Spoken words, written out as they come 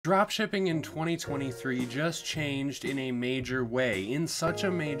Dropshipping in 2023 just changed in a major way, in such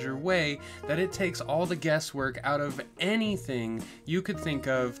a major way that it takes all the guesswork out of anything you could think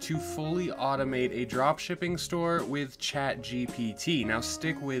of to fully automate a dropshipping store with Chat GPT. Now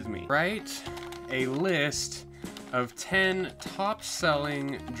stick with me. Write a list of 10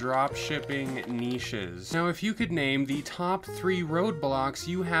 top-selling dropshipping niches. Now, if you could name the top 3 roadblocks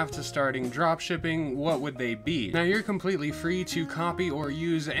you have to starting dropshipping, what would they be? Now, you're completely free to copy or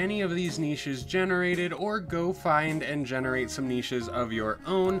use any of these niches generated, or go find and generate some niches of your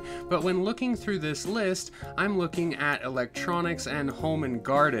own. But when looking through this list, I'm looking at electronics and home and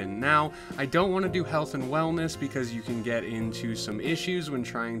garden. Now, I don't want to do health and wellness because you can get into some issues when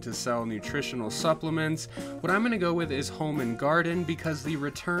trying to sell nutritional supplements. What I'm going to go with is home and garden because the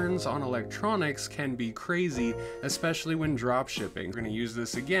returns on electronics can be crazy, especially when drop shipping. We're going to use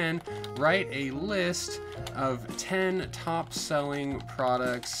this again. Write a list of 10 top selling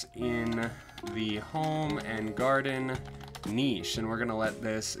products in the home and garden niche, and we're going to let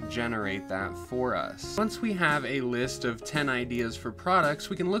this generate that for us. Once we have a list of 10 ideas for products,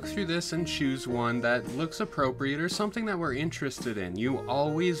 we can look through this and choose one that looks appropriate or something that we're interested in. You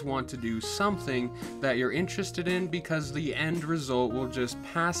always want to do something that you're interested in because the end result will just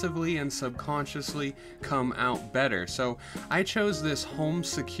passively and subconsciously come out better. So I chose this home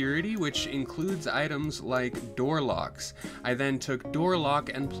security, which includes items like door locks. I then took door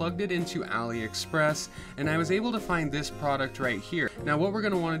lock and plugged it into AliExpress, and I was able to find this product right here. Now what we're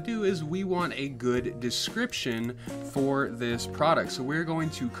going to want to do is we want a good description for this product. So we're going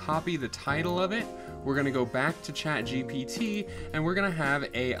to copy the title of it. We're going to go back to Chat GPT and we're going to have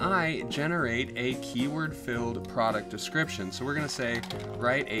AI generate a keyword filled product description. So we're going to say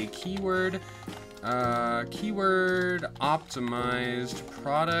write a keyword optimized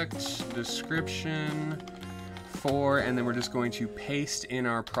product description for, and then we're just going to paste in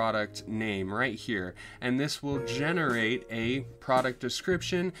our product name right here, and this will generate a product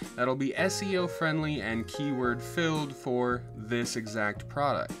description that'll be SEO friendly and keyword filled for this exact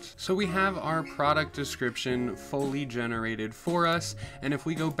product. So we have our product description fully generated for us, and if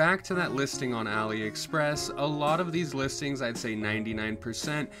we go back to that listing on AliExpress, a lot of these listings, I'd say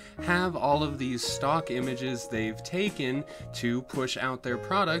 99%, have all of these stock images they've taken to push out their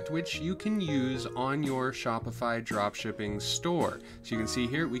product, which you can use on your Shopify dropshipping store. So you can see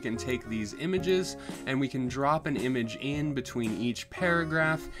here we can take these images and we can drop an image in between each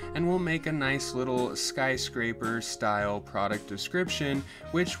paragraph, and we'll make a nice little skyscraper style product description,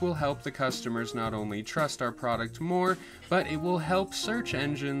 which will help the customers not only trust our product more, but it will help search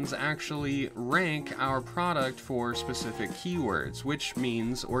engines actually rank our product for specific keywords, which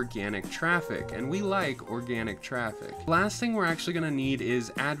means organic traffic, and we like organic traffic. Last thing we're actually going to need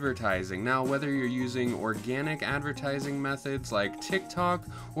is advertising. Now, whether you're using organic advertising methods like TikTok,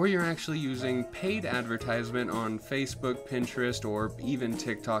 or you're actually using paid advertisement on Facebook, Pinterest, or even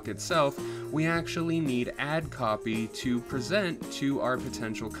TikTok itself, we actually need ad copy to present to our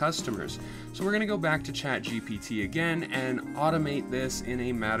potential customers. So we're going to go back to Chat GPT again and automate this in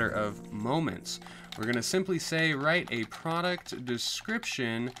a matter of moments. We're going to simply say write a product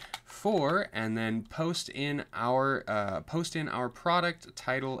description for, and then post in our product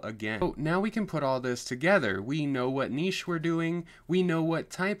title again. So now we can put all this together. We know what niche we're doing. We know what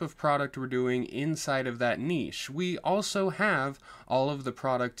type of product we're doing inside of that niche. We also have all of the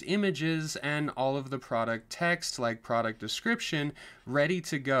product images and all of the product text, like product description, ready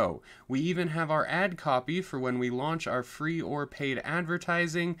to go. We even have our ad copy for when we launch our free or paid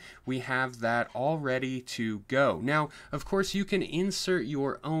advertising. We have that all ready to go. Now, of course, you can insert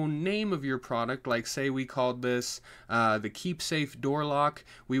your own name of your product, like say we called this the Keep Safe Door Lock.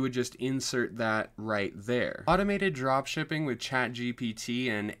 We would just insert that right there. Automated dropshipping with Chat GPT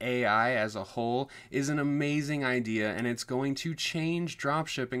and AI as a whole is an amazing idea, and it's going to change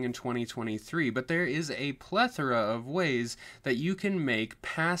dropshipping in 2023. But there is a plethora of ways that you can make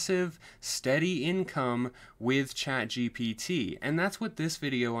passive, steady income with Chat GPT, and that's what this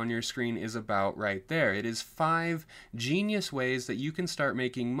video on your screen is about right there. It is 5 genius ways that you can start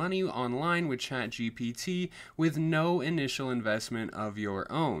making money online with Chat GPT with no initial investment of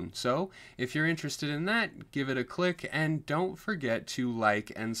your own. So if you're interested in that, give it a click, and don't forget to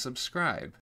like and subscribe.